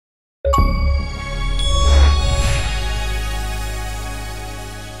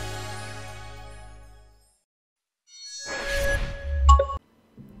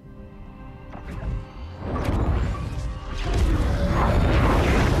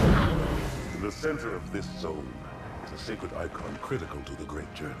center of this zone is a sacred icon critical to the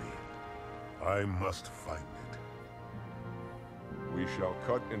Great Journey. I must find it. We shall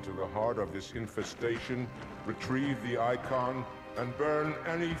cut into the heart of this infestation, retrieve the icon, and burn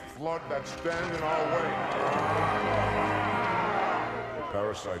any flood that stand in our way. The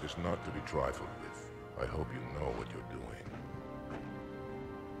parasite is not to be trifled with. I hope you know what you're doing.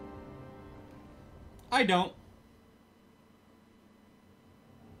 I don't.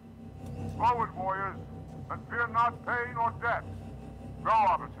 Forward, warriors, and fear not pain or death. Go,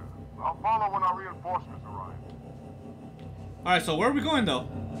 Arbiter. I'll follow when our reinforcements arrive. Alright, so where are we going, though?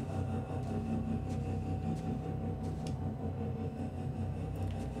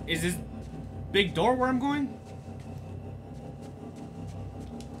 Is this big door where I'm going?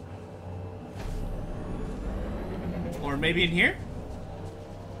 Or maybe in here?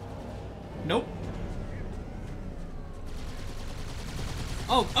 Nope.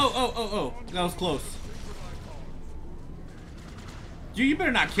 Oh. That was close. Dude, you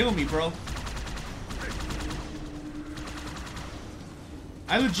better not kill me, bro.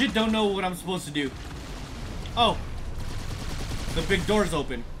 I legit don't know what I'm supposed to do. Oh. The big door's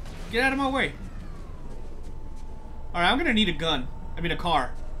open. Get out of my way. Alright, I'm gonna need a gun. I mean a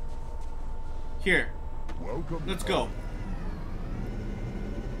car. Here. Let's go.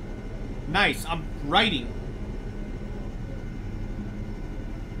 Nice, I'm writing.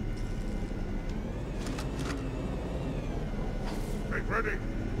 Make ready.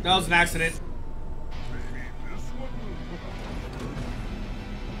 That was an accident. Maybe this one.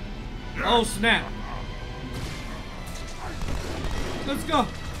 Oh, snap. Let's go.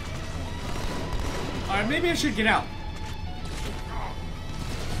 Alright, maybe I should get out.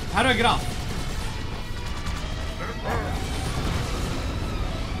 How do I get off?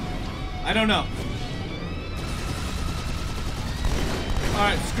 I don't know.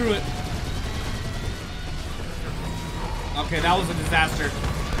 Alright, screw it. Okay, that was a disaster.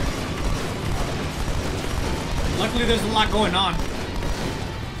 Luckily, there's a lot going on.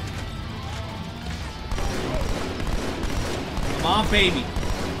 Come on, baby.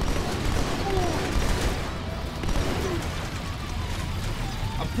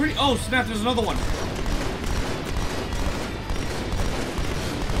 I'm pretty... Oh, snap, there's another one.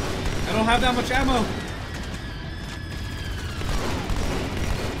 I don't have that much ammo.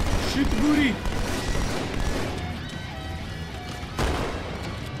 Shoot the booty.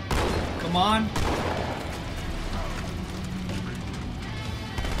 Come on.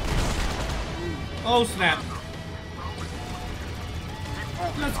 Oh, snap.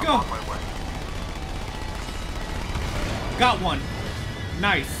 Let's go. Got one.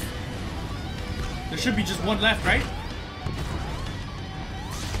 Nice. There should be just one left, right?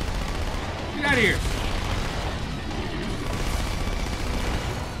 Get out of here.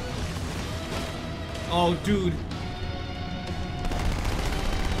 Oh, dude.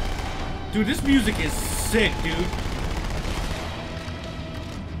 Dude, this music is sick, dude.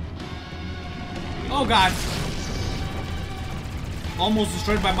 Oh, God. Almost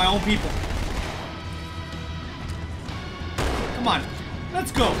destroyed by my own people. Come on.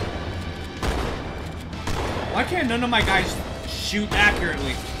 Let's go. Why can't none of my guys shoot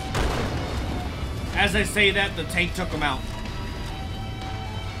accurately? As I say that, the tank took him out.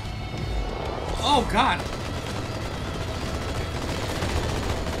 Oh, God.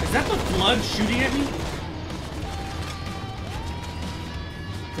 Is that the flood shooting at me?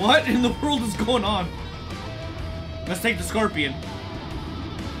 What in the world is going on? Let's take the scorpion.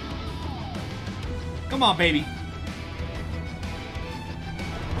 Come on, baby.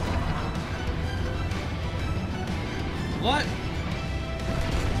 What?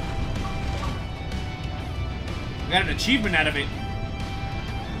 I got an achievement out of it.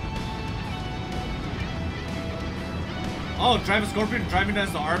 Oh, drive a scorpion driving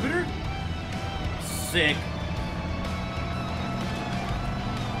as the arbiter? Sick.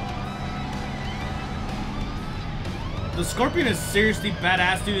 The scorpion is seriously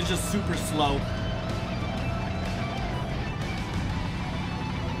badass, dude. It's just super slow.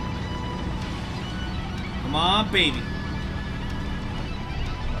 Come on, baby.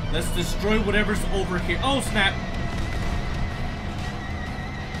 Let's destroy whatever's over here. Oh, snap.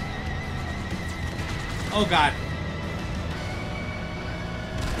 Oh, God.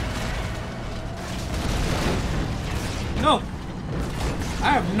 No.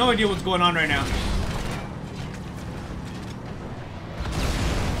 I have no idea what's going on right now.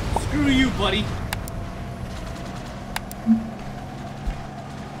 Screw you, buddy.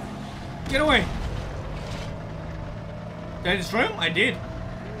 Get away. Did I destroy him? I did.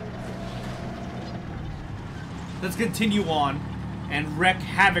 Let's continue on and wreak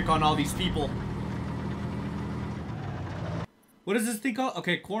havoc on all these people. What is this thing called?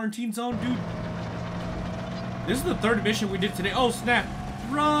 Okay, quarantine zone, dude. This is the third mission we did today. Oh, snap.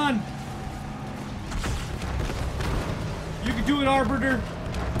 Run! You can do it, Arbiter.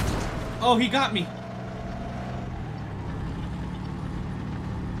 Oh, he got me.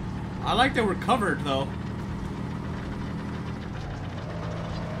 I like that we're covered, though.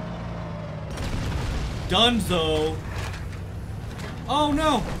 Dunzo. Oh,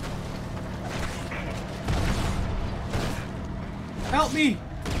 no. Help me.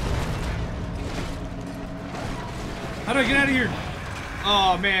 How do I get out of here?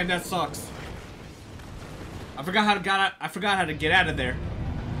 Oh, man, that sucks. I forgot how to get out of there.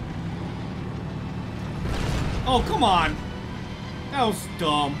 Oh, come on. That was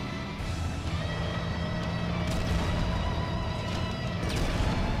dumb.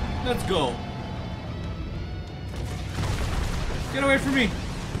 Let's go. Get away from me.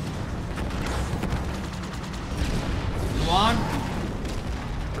 Come on.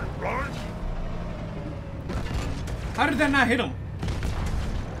 How did that not hit him?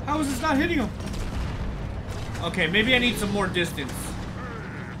 How is this not hitting him? Okay, maybe I need some more distance.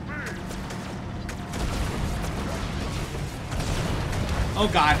 Oh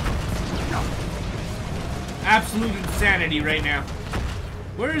god. Absolute insanity right now.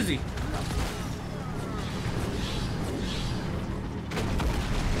 Where is he?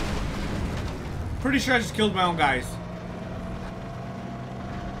 Pretty sure I just killed my own guys.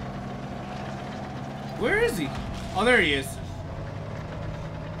 Where is he? Oh, there he is.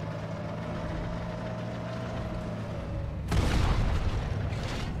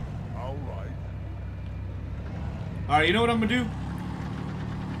 Alright, you know what I'm gonna do?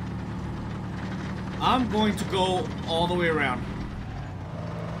 I'm going to go all the way around.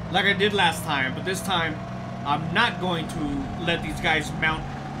 Like I did last time, but this time, I'm not going to let these guys mount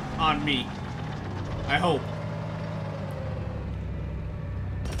on me. I hope.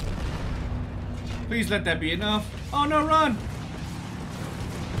 Please let that be enough. Oh no, run!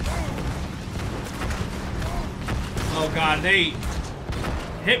 Oh god, they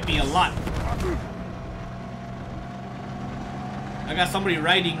hit me a lot. I got somebody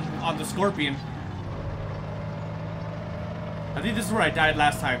riding on the Scorpion. I think this is where I died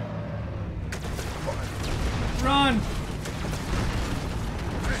last time. Run!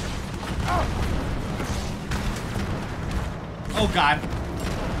 Oh god.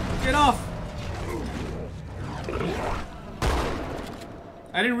 Get off!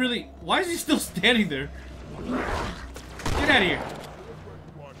 I didn't really... Why is he still standing there? Get out of here.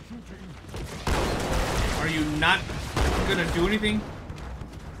 Are you not gonna do anything?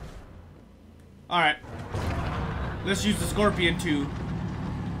 Alright. Let's use the Scorpion to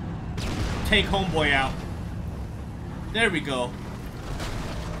take Homeboy out. There we go.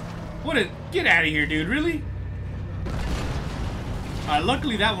 What a... Get out of here, dude. Really? Alright,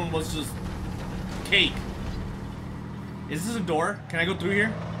 luckily that one was just cake. Is this a door? Can I go through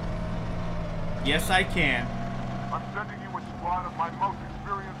here? Yes, I can. I'm sending you a squad of my most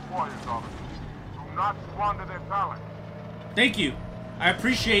experienced warriors, officer. Do not squander their talent. Thank you. I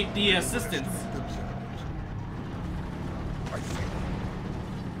appreciate the assistance.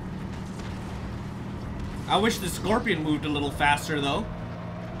 I wish the Scorpion moved a little faster, though.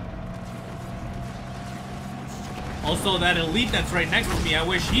 Also, that elite that's right next to me, I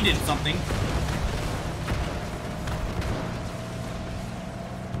wish he did something.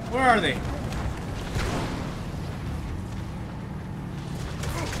 Where are they?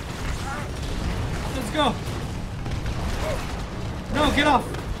 Let's go. No, get off.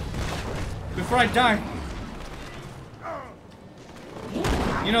 Before I die.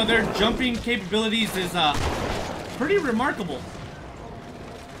 You know, their jumping capabilities is pretty remarkable.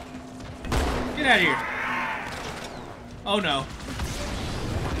 Get out of here. Oh no.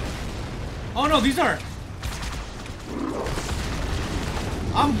 Oh no, these are...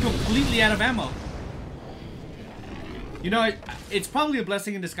 I'm completely out of ammo. You know, it's probably a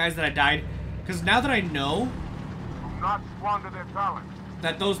blessing in disguise that I died, because now that I know Do not squander their talent.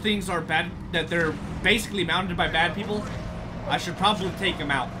 that those things are bad, that they're basically mounted by bad people, I should probably take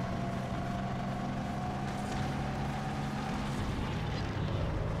them out.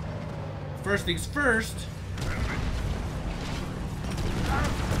 First things first.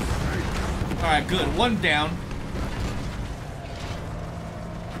 Alright, good. One down.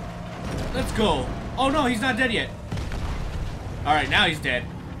 Let's go. Oh no, he's not dead yet. Alright, now he's dead.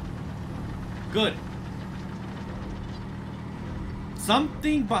 Good.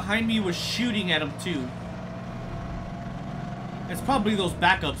 Something behind me was shooting at him too. It's probably those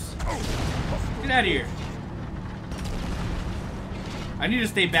backups. Get out of here. I need to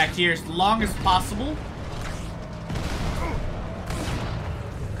stay back here as long as possible.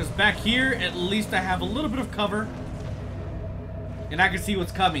 Because back here, at least I have a little bit of cover. And I can see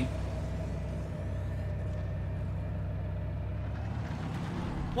what's coming.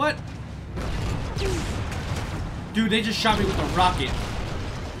 What? Dude, they just shot me with a rocket.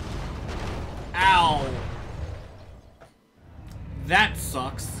 Ow. That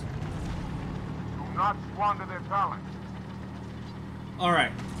sucks. Do not squander their talent.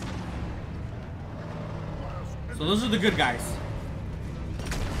 Alright. So those are the good guys.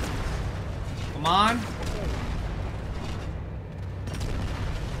 Come on.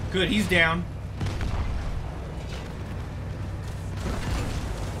 Good, he's down.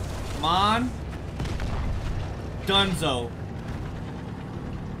 Come on. Dunzo.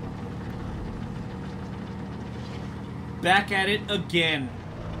 Back at it again.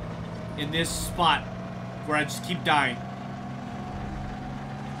 In this spot where I just keep dying.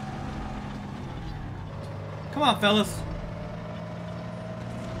 Come on, fellas.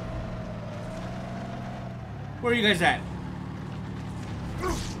 Where are you guys at?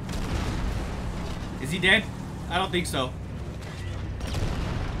 Is he dead? I don't think so.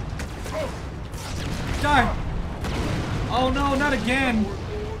 Die! Oh no, not again!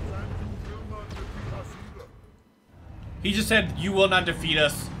 He just said, "You will not defeat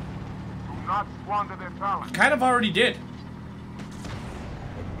us." Do not squander their talent. Kind of already did.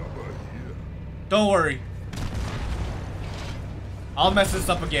 Don't worry. I'll mess this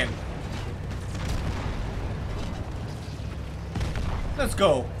up again. Let's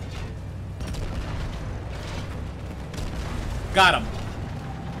go. Got him.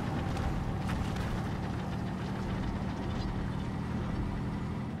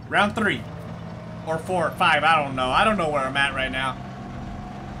 Round 3. Or 4 or 5, I don't know. I don't know where I'm at right now.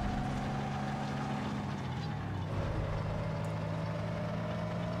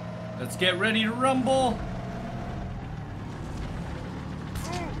 Let's get ready to rumble.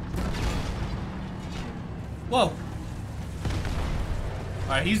 Whoa.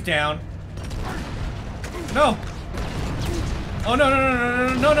 Alright, he's down. No! Oh, no, no, no,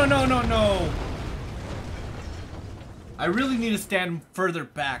 no, no, no, no, no, no. I really need to stand further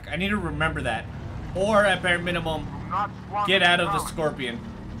back. I need to remember that. Or, at bare minimum, get out of the scorpion.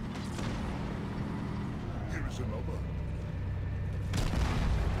 Here's another.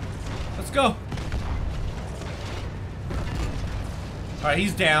 Let's go. Alright,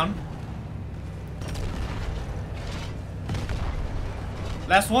 he's down.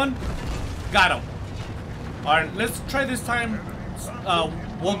 Last one. Got him. Alright, let's try this time.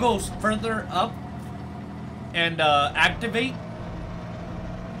 We'll go further up and activate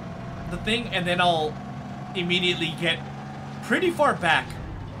the thing, and then I'll immediately get pretty far back.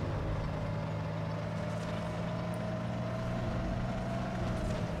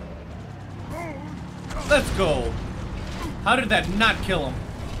 Let's go. How did that not kill him?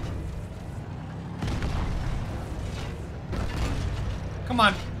 Come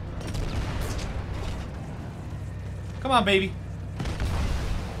on. Come on, baby.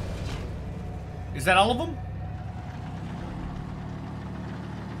 Is that all of them?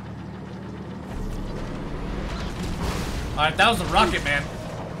 Alright, that was a rocket, man.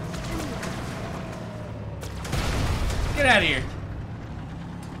 Get out of here.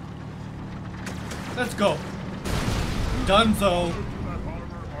 Let's go. Dunzo.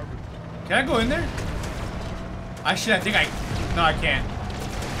 Can I go in there? Actually, I think I... No, I can't.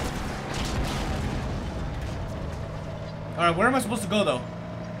 Alright, where am I supposed to go, though?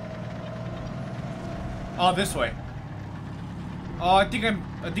 Oh, this way. Oh, I think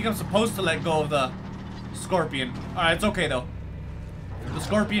I'm supposed to let go of the scorpion. Alright, it's okay, though. The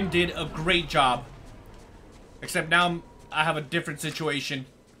scorpion did a great job. Except now I have a different situation.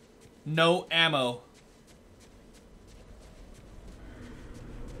 No ammo.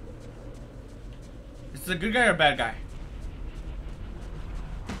 Is this a good guy or a bad guy?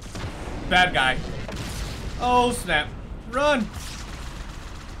 Bad guy. Oh, snap. Run!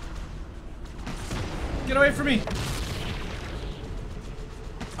 Get away from me!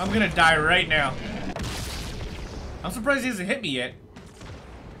 I'm gonna die right now. I'm surprised he hasn't hit me yet.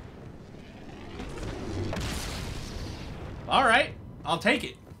 Alright, I'll take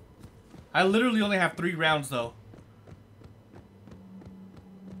it. I literally only have 3 rounds, though.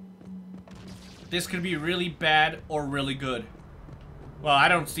 This could be really bad or really good. Well, I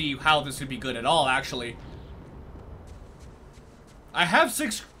don't see how this could be good at all, actually. I have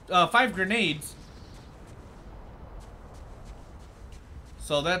 5 grenades.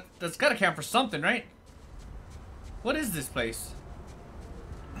 So that's gotta count for something, right? What is this place?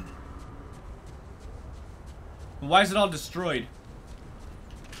 Why is it all destroyed?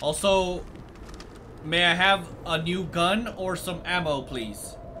 Also, may I have a new gun or some ammo,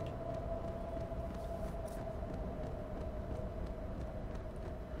 please?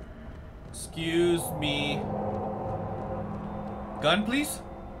 Excuse me. Gun, please?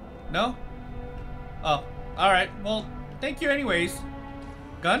 No? Oh, alright. Well, thank you anyways.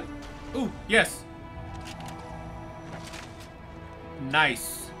 Gun? Ooh, yes.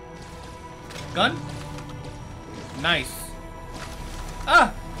 Nice. Gun? Nice.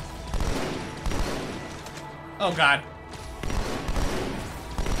 Ah! Oh, God.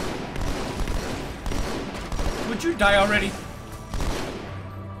 Would you die already?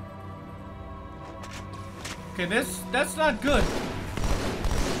 Okay, that's not good.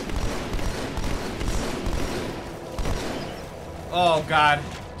 Oh, God.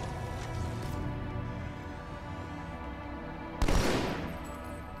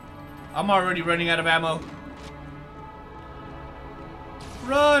 I'm already running out of ammo.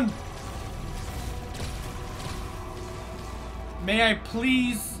 Run! May I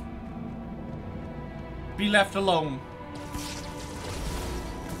please be left alone?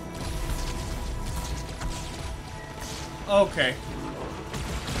 Okay.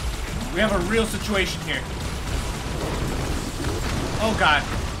 We have a real situation here. Oh, God.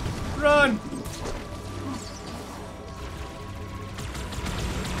 Run!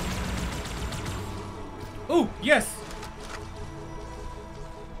 Ooh, yes!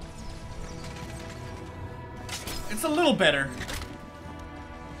 It's a little better.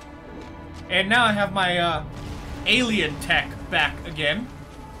 And now I have my, alien tech back again.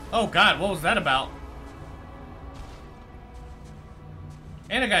 Oh, God, what was that about?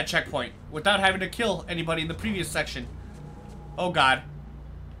 And I got a checkpoint without having to kill anybody in the previous section. Oh, God.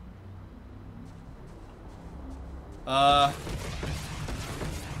 I'm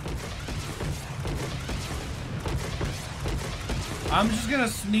just gonna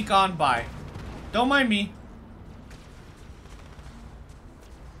sneak on by. Don't mind me.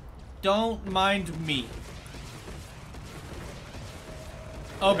 Don't mind me.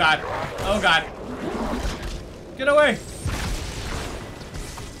 Oh, God. Oh, God. Get away.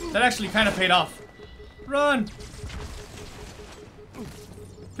 That actually kind of paid off. Run.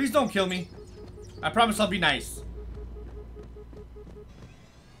 Please don't kill me. I promise I'll be nice.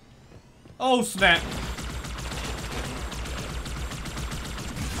 Oh, snap.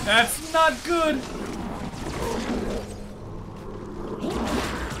 That's not good.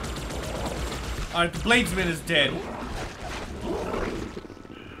 Alright, the bladesman is dead.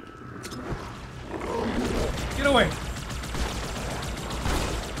 Get away.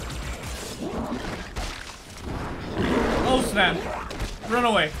 Oh, snap. Run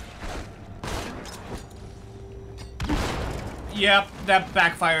away. Yep, that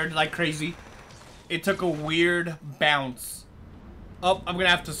backfired like crazy. It took a weird bounce. Oh, I'm gonna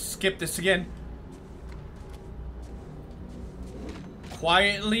have to skip this again.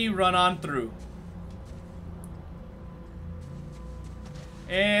 Quietly run on through.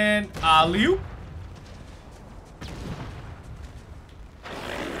 And alley-oop.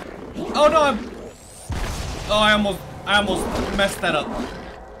 Oh no, I almost messed that up.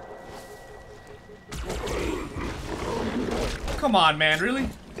 Come on, man, really?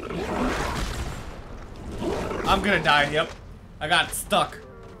 I'm gonna die, yep. I got stuck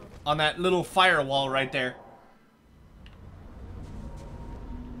on that little firewall right there.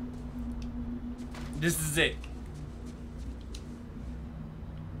 This is it.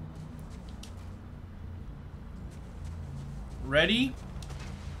 Ready?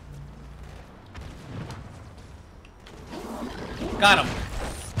 Got him.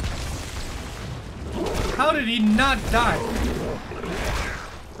 How did he not die?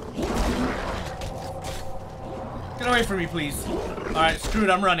 Get away from me, please. Alright, screw it,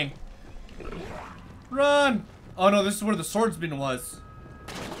 I'm running. Run! Oh no, this is where the swordsman was.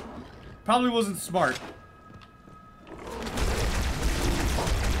 Probably wasn't smart.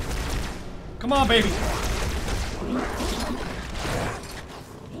 Come on, baby.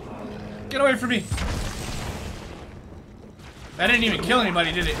 Get away from me. That didn't even kill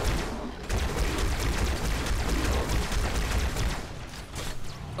anybody, did it?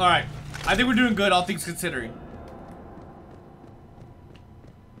 Alright. I think we're doing good, all things considering.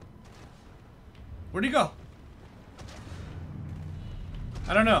 Where'd he go?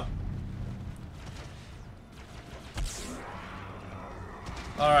 I don't know.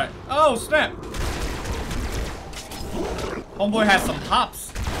 Alright. Oh, snap! Homeboy has some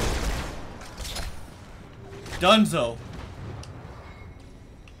hops. Dunzo.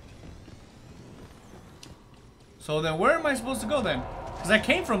 So then where am I supposed to go then? Because I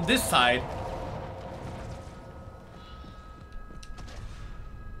came from this side.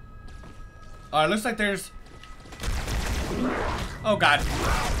 Alright, looks like there's... Oh, God.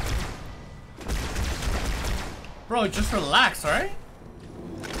 Bro, just relax, alright?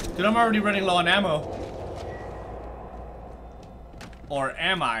 Dude, I'm already running low on ammo. Or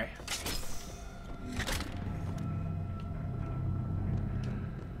am I?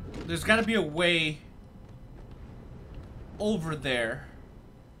 There's gotta be a way over there.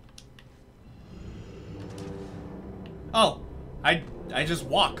 Oh, I just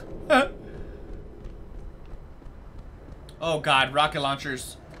walk. Oh god, rocket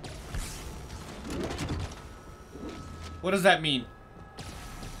launchers. What does that mean?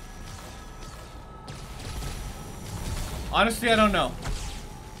 Honestly, I don't know.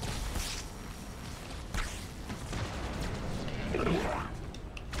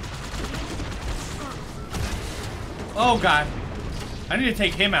 Oh god. I need to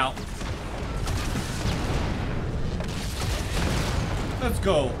take him out. Let's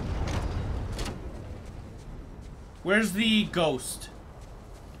go. Where's the ghost?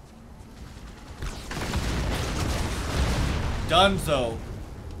 Dunzo.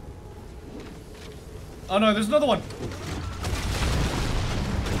 Oh no, there's another one.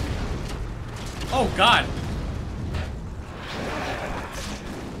 Oh god.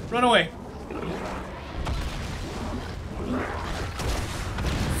 Run away.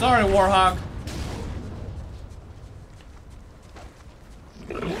 Sorry, Warhog.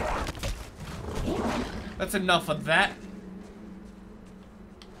 That's enough of that.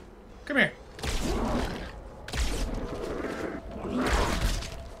 Come here.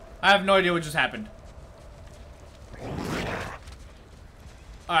 I have no idea what just happened.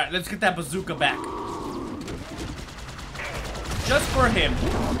 Alright, let's get that bazooka back. Just for him.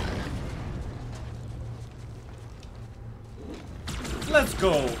 Let's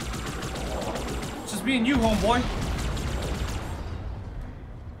go. It's just me and you, homeboy.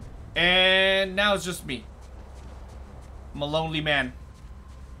 And now it's just me. I'm a lonely man.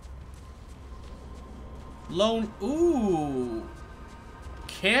 Ooh.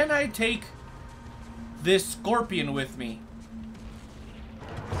 Can I take this scorpion with me?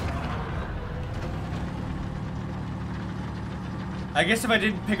 I guess if I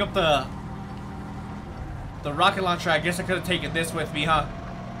didn't pick up the rocket launcher, I guess I could have taken this with me, huh?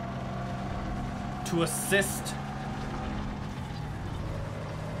 To assist.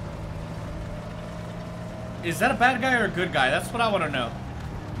 Is that a bad guy or a good guy? That's what I want to know.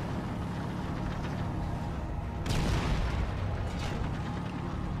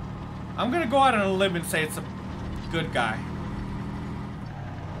 I'm gonna go out on a limb and say it's a good guy.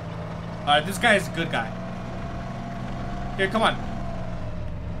 Alright, this guy is a good guy. Here, come on.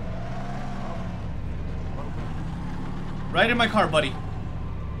 Right in my car, buddy. Here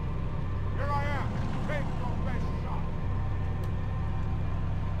I am. Take your best shot.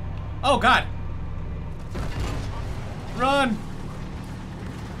 Oh, God. Run.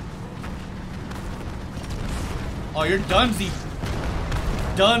 Oh, you're Dunzy.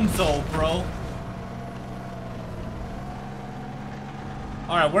 Dunzo, bro.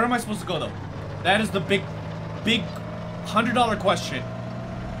 Alright, where am I supposed to go, though? That is the big $100 question.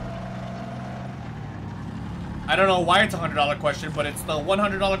 I don't know why it's a $100 question, but it's the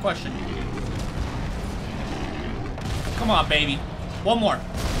 $100 question. Come on, baby. One more.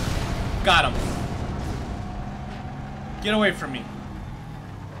 Got him. Get away from me.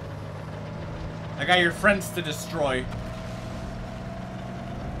 I got your friends to destroy.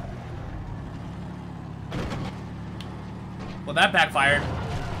 Well, that backfired.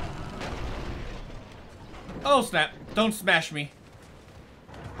 Oh, snap. Don't smash me.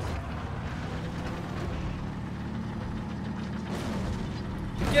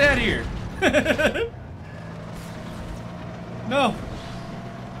 Get out of here. No.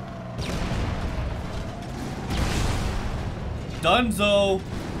 Dunzo.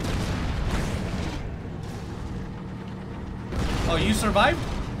 Oh, you survived?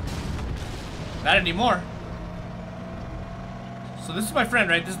 Not anymore. So this is my friend,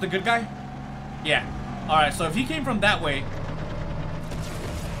 right? This is the good guy? Yeah. Alright, so if he came from that way,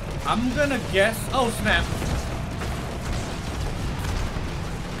 I'm gonna guess... Oh, snap.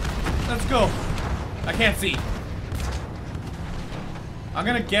 Let's go. I can't see. I'm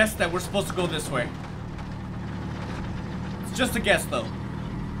gonna guess that we're supposed to go this way. It's just a guess, though.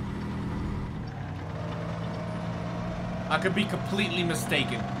 I could be completely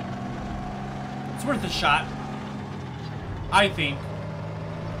mistaken. It's worth a shot. I think.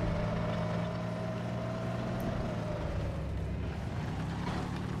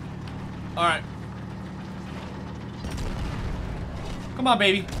 Alright. Come on,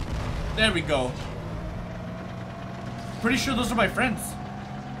 baby. There we go. Pretty sure those are my friends.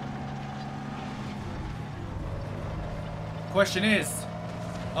 Question is...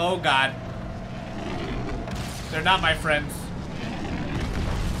 Oh, God. They're not my friends.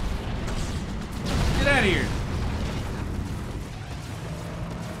 Get out of here.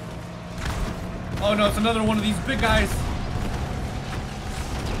 Oh no, it's another one of these big guys.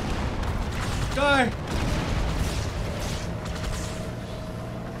 Die.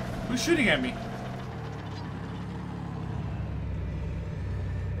 Who's shooting at me?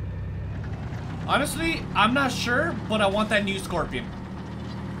 Honestly, I'm not sure, but I want that new Scorpion.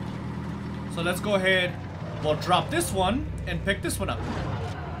 So let's go ahead. We'll drop this one and pick this one up.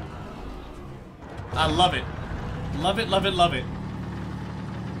 I love it. Love it, love it, love it.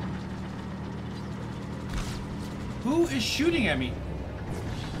 Who is shooting at me?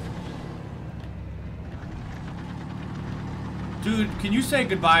 Dude, can you say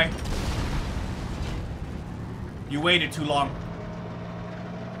goodbye? You waited too long.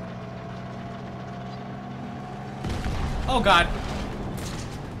 Oh god.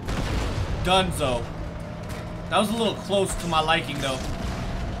 Dunzo. That was a little close to my liking though.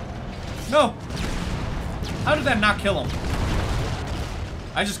 No! How did that not kill him?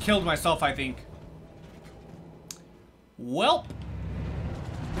 I just killed myself, I think. Well.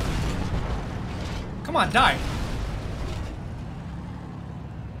 Come on, die.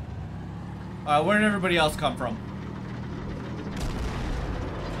 Where did everybody else come from?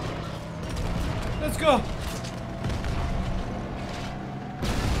 Let's go.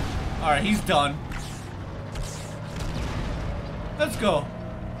 Alright, he's done. Let's go.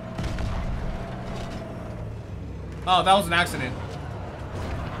 Oh, that was an accident.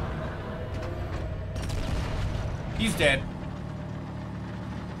 He's dead.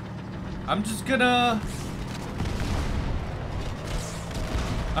 I'm just gonna...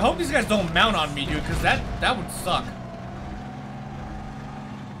 I hope these guys don't mount on me, dude, because that would suck.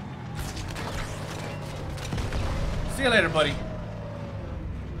 See you later, buddy.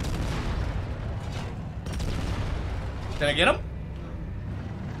 Did I get him?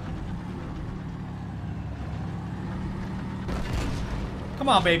 Come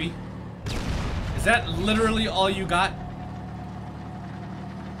on, baby. Is that literally all you got?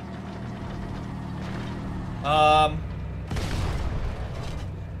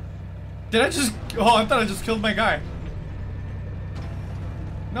 Did I just... Oh, I thought I just killed my guy.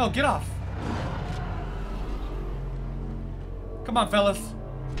 No, get off. Come on, fellas.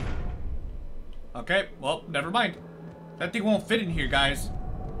 Okay, well, never mind. That thing won't fit in here, guys.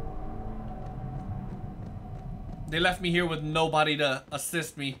 They left me here with nobody to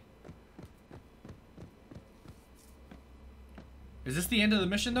assist me. Is this the end of the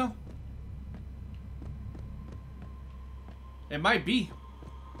mission, though? It might be.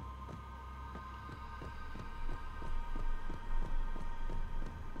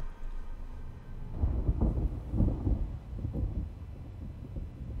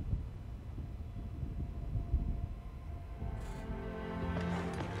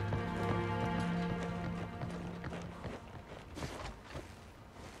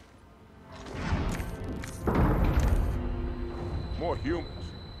 More humans.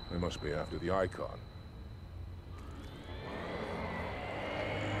 They must be after the icon.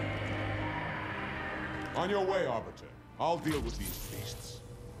 On your way, Arbiter. I'll deal with these beasts.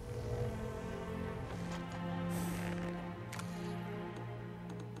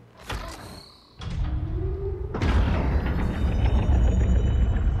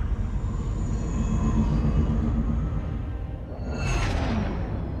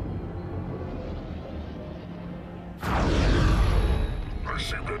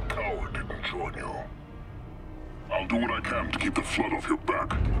 I'll do what I can to keep the flood off your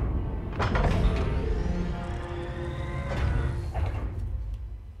back.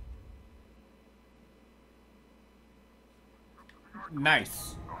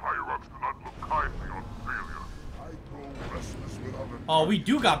 Nice. The higher-ups do not look kindly on failure. I grow restless without a... Oh, we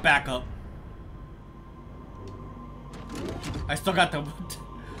do got backup. I still got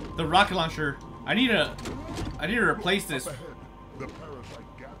the rocket launcher. I need to replace this. The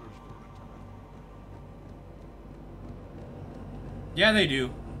parasite gathers for a time. Yeah, they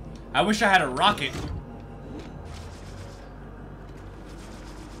do. I wish I had a rocket.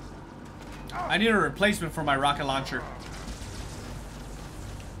 I need a replacement for my rocket launcher.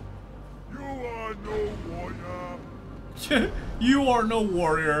 You are no warrior. You are no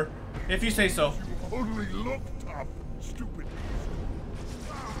warrior, if you say so. You only look tough, stupid.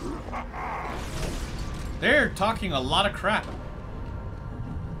 They're talking a lot of crap.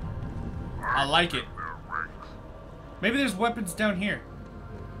 I like it. Maybe there's weapons down here.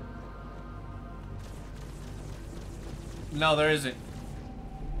 No, there isn't.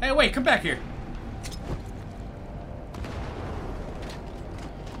 Hey, wait, come back here.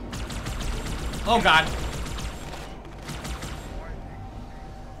 Oh, God.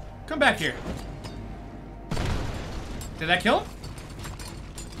 Come back here. Did I kill him?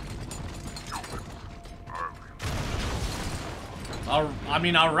 I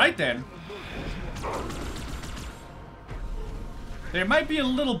mean, alright then. There might be a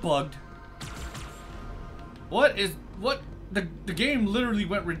little bugged. What? The game literally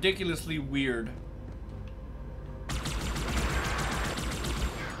went ridiculously weird.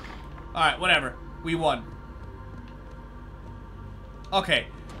 Alright, whatever. We won. Okay.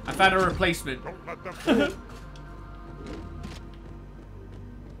 I found a replacement.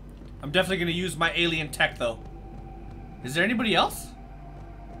 I'm definitely gonna use my alien tech though. Is there anybody else?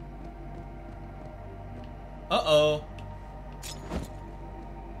 Uh-oh.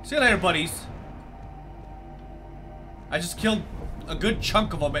 See you later, buddies. I just killed a good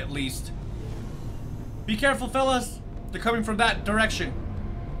chunk of them at least. Be careful, fellas. They're coming from that direction.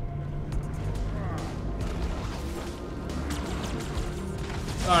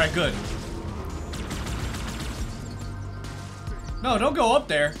 Alright, good. No, don't go up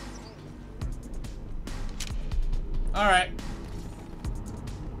there. Alright.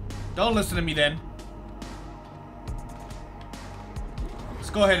 Don't listen to me then. Let's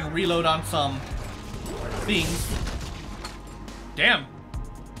go ahead and reload on some things. Damn.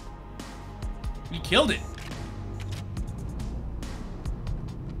 We killed it.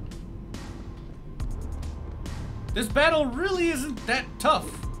 This battle really isn't that tough.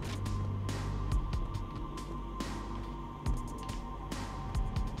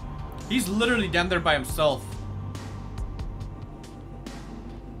 He's literally down there by himself.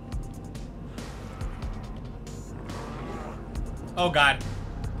 Oh god.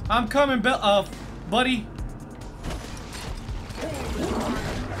 I'm coming, buddy.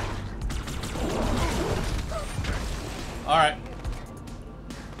 Alright.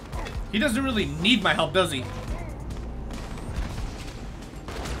 He doesn't really need my help, does he?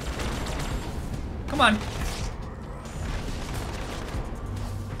 Come on.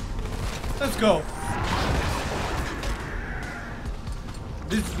 Let's go.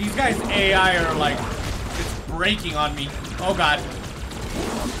 These guys' AI are like, it's breaking on me. Oh god.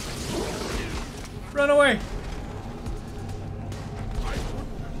 Run away.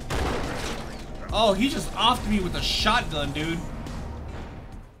 Oh, he just offed me with a shotgun, dude.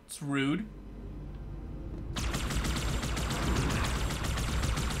 It's rude.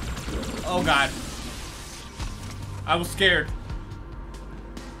 Oh god. I was scared.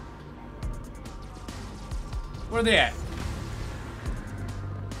 Where are they at?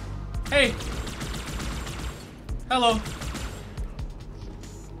 Hey. Hello.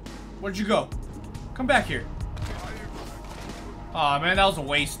 Where'd you go? Come back here. Aw, man, that was a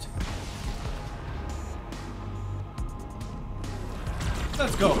waste.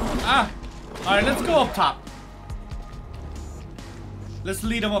 Let's go. Ah. Alright, let's go up top. Let's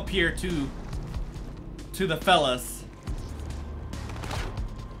lead them up here to the fellas.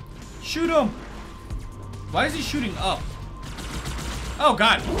 Shoot him. Why is he shooting up? Oh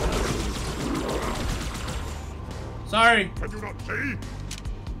god. Sorry. Can you not see?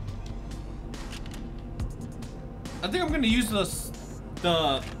 I think I'm gonna use the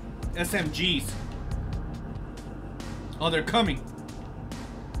SMGs. Oh, they're coming.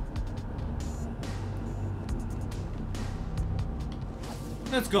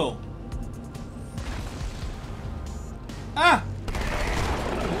 Let's go. Ah!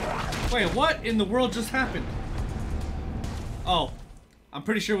 Wait, what in the world just happened? Oh, I'm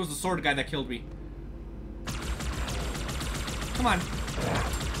pretty sure it was the sword guy that killed me. Come on.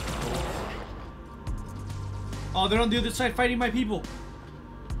 Oh, they're on the other side fighting my people.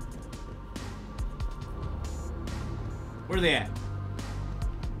 Where are they at?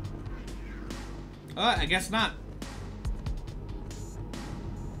 I guess not.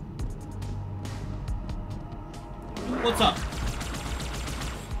 What's up?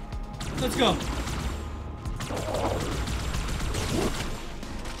 Let's go.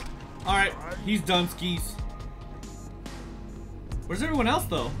 Alright, he's done skis. Where's everyone else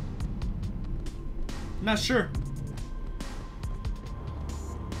though? I'm not sure.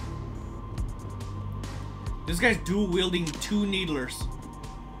 This guy's dual wielding 2 needlers.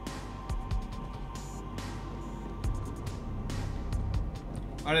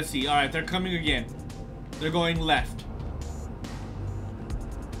 Alright, let's see. Alright, they're coming again. They're going left.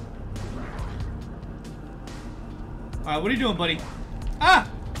 Alright, what are you doing, buddy? Ah!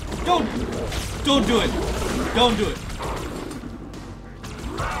 Don't do it. Don't do it.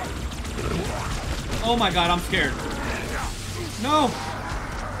 Oh my god, I'm scared. No!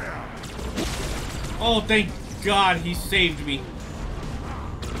 Oh, thank god he saved me.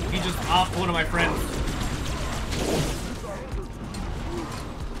 He just offed one of my friends.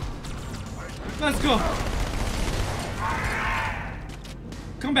 Let's go.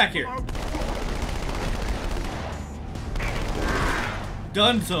 Come back here.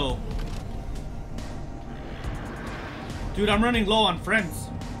 Dunzo. Dude, I'm running low on friends.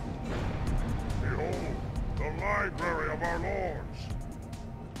 Behold, the library of our lords.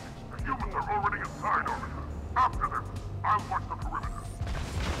 The humans are already inside, Arbiter. After them, I'll watch the perimeter.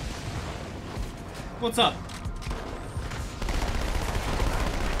 What's up?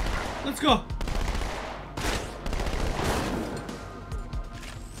 Let's go.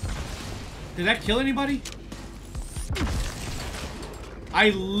 Did that kill anybody? I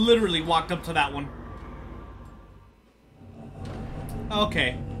literally walked up to that one.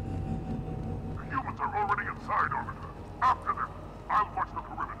 Okay. The humans are already inside, Arbiter. After them, I'll watch the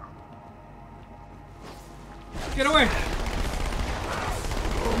perimeter. Get away!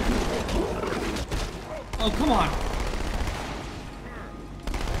 Oh, come on.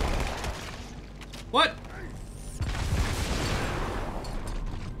 What?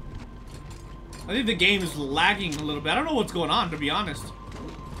 I think the game is lagging a little bit. I don't know what's going on, to be honest.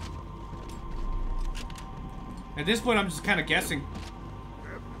 At this point, I'm just kind of guessing.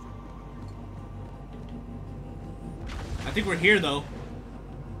 I think we're here, though.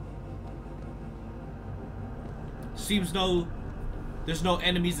 Seems there's no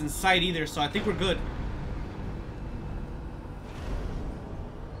enemies in sight either, so I think we're good.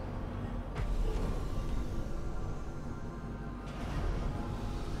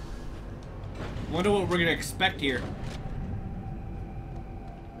 Wonder what we're gonna expect here.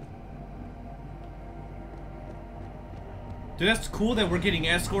 Dude, that's cool that we're getting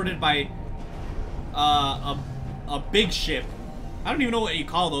escorted by a big ship. I don't even know what you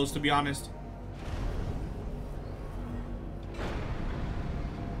call those, to be honest.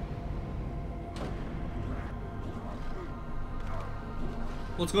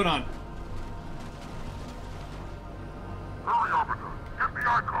 What's going on? Hurry, Arbiter. Get the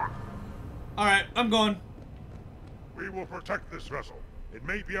icon. Alright, I'm going. We will protect this vessel. It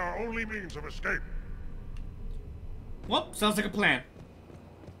may be our only means of escape. Well, sounds like a plan.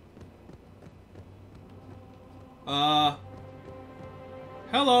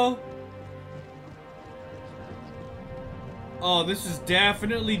 Hello. Oh, this is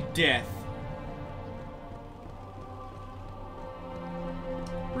definitely death.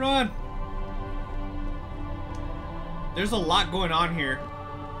 Run. There's a lot going on here.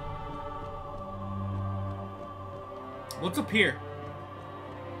 What's up here?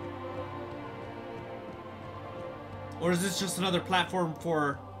 Or is this just another platform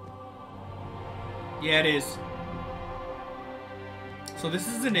for... Yeah, it is. So this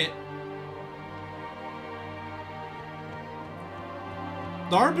isn't it.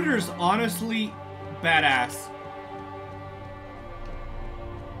 The Arbiter's honestly badass.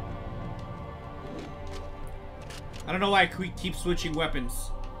 I don't know why I keep switching weapons.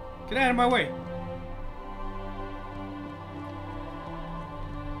 Get out of my way.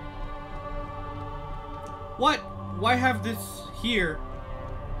 What? Why have this here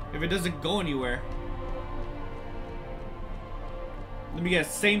if it doesn't go anywhere? Let me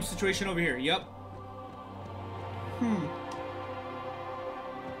guess, same situation over here. Yep.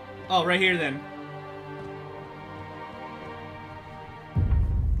 Oh, right here then.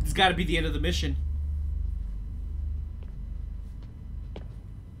 It's gotta be the end of the mission.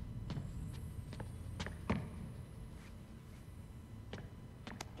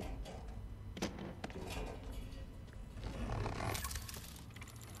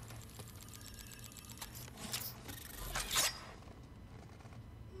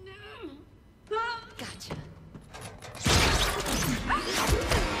 Gotcha.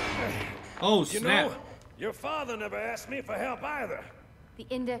 Oh, You snap. know, your father never asked me for help either. The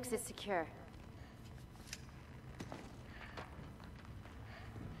index is secure.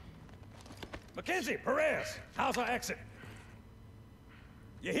 Mackenzie, Perez, how's our exit?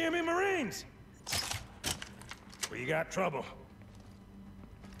 You hear me, Marines? We got trouble.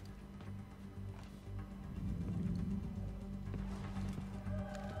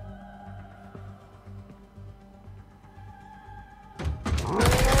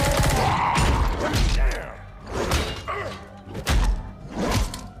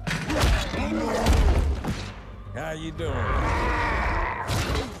 How you doing?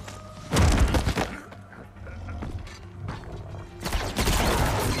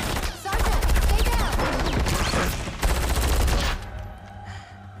 Sergeant, stay down!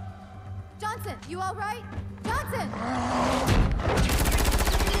 Johnson, you all right? Johnson!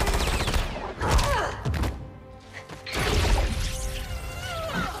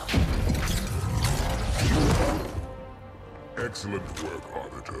 Excellent work,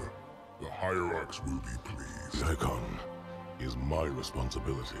 Arbiter. The hierarchs will be pleased. The icon. is my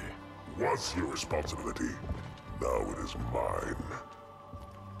responsibility. Was your responsibility. Now it is mine.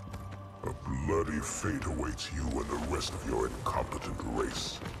 A bloody fate awaits you and the rest of your incompetent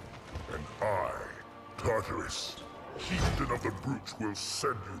race. And I, Tartarus, chieftain of the brutes, will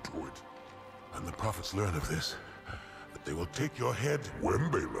send you to it. And the prophets learn of this, that they will take your head.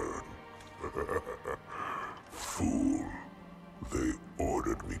 When they learn. Fool. They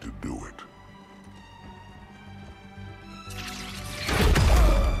ordered me to do it.